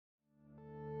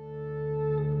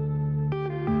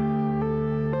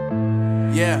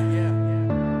Yeah.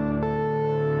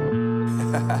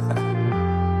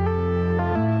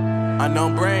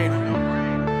 Unknown Brain.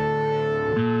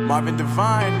 Marvin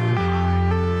Divine.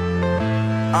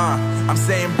 I'm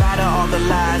saying bye to all the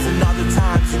lies and all the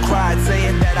times you cried,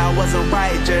 saying that I wasn't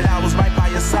right, yet I was right by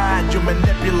your side. You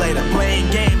manipulator, playing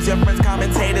games, your friends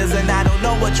commentators, and I don't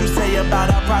know what you say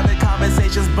about our private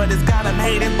conversations, but it's got them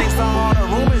hating. Thanks to all the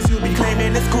rumors you be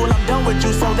claiming. It's cool, I'm done with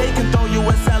you, so they can throw you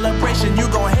a celebration. You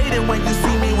gon' hate it when you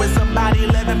see me with somebody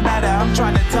living better. I'm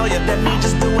trying to tell you that me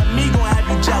just doing me gon' have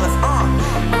you jealous.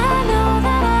 I know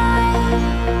that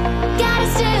I gotta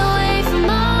stay away from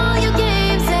all your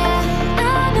games, yeah.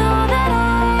 I know that I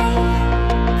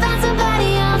found somebody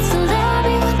else to love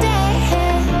me one day,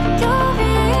 yeah. You'll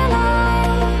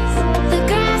realize the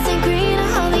grass ain't greener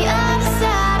on the other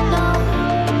side, no.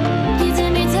 You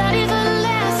did me dirty for the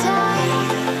last time,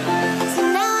 so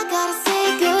now I gotta say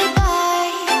goodbye.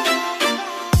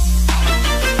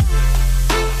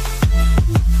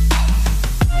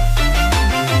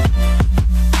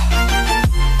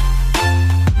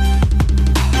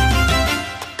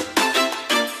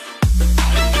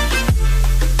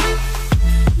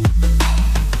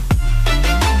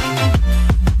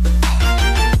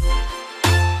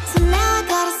 So now I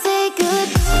gotta say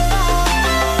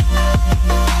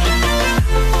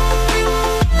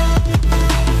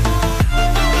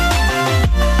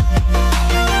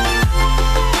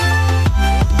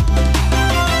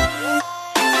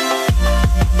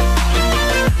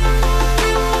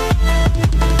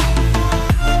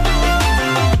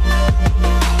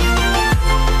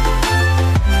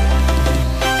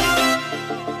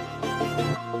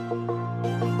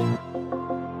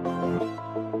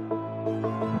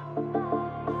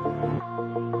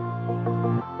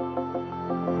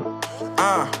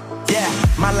Yeah,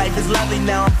 my life is lovely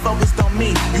now, I'm focused on me.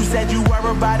 You said you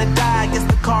were about to die, I guess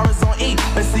the car is on E.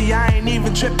 But see, I ain't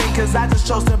even tripping, cause I just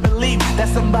chose to believe that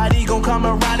somebody gon' come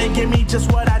around and give me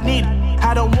just what I need.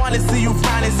 I don't wanna see you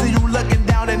finding, see you looking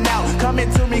down and out,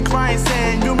 coming to me crying,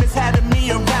 saying you miss having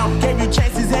me around. Gave you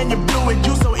chances and you blew it,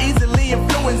 you so easily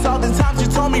influenced. All the times you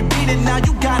told me beat it, now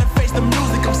you gotta face the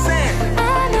music. I'm saying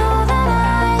I know that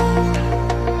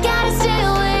I gotta stay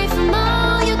away from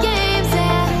all your games,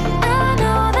 yeah. I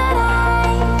know that I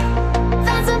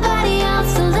found somebody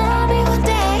else to love me one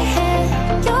day,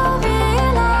 yeah. You'll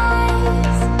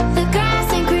realize the grass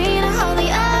ain't greener on the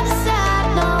other side,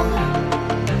 no.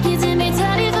 You did me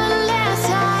dirty for the last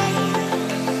time,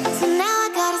 so now I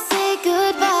gotta say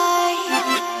goodbye.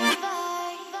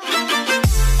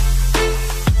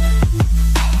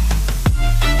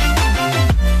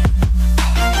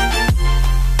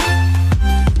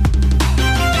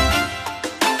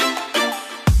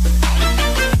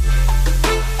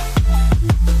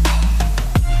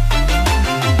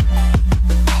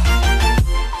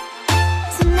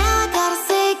 So now I gotta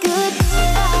say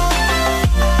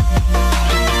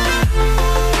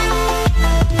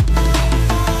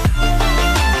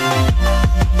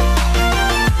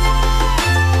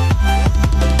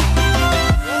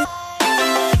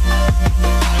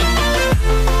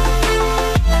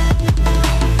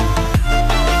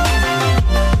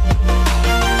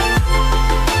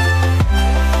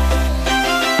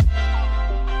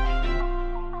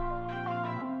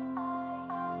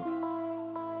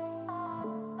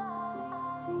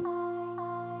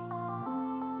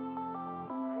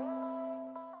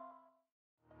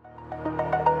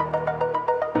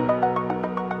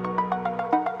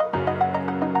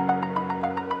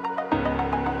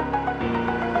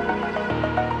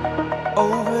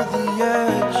over the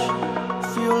edge,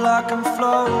 feel like I'm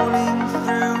floating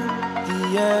through the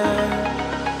air.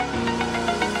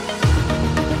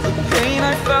 The pain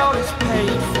I felt is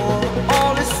paid for,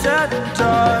 all is said and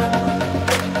done.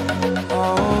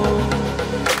 Oh,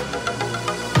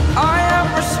 I am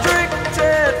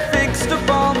restricted, fixed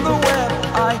upon the web.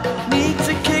 I need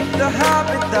to kick the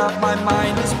habit that my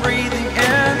mind is breathing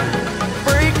in.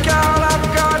 Break out, I've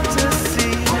got to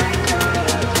see.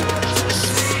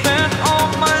 Spent all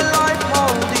my life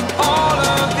holding all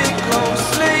of it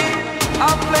closely. I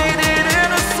played it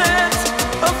innocent,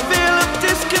 a feel of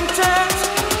discontent.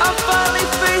 I finally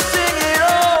faced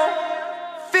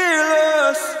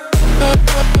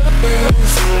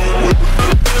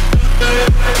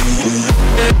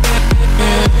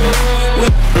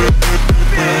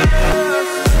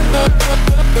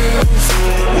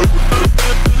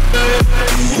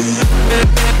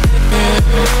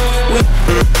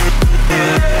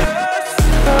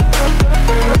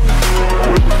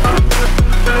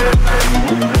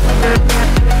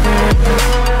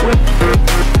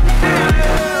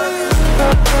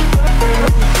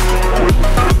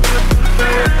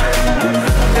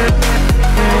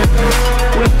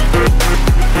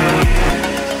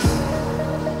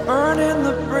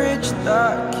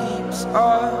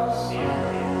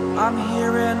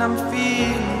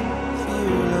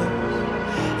fearless.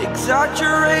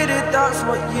 Exaggerated, that's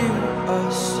what you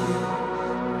assume.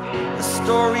 The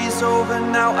story's over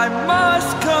now, I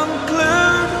must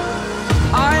conclude.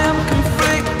 I am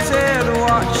conflicted,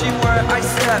 watching where I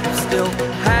step still,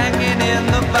 hanging in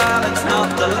the balance. Not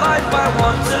the life I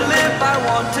want to live, I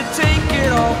want to take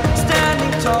it all.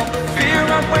 Standing tall, fear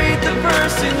outweighed the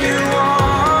person you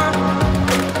are.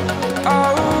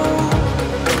 Oh,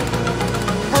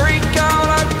 break out,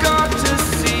 I've got to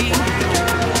see.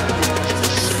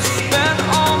 Spent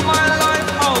all my life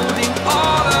holding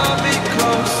all of it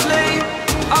closely.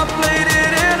 I played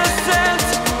it in a sense,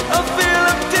 a feel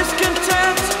of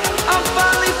discontent. I'm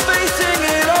finally facing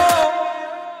it all,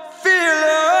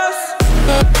 fearless.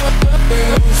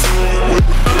 Fearless.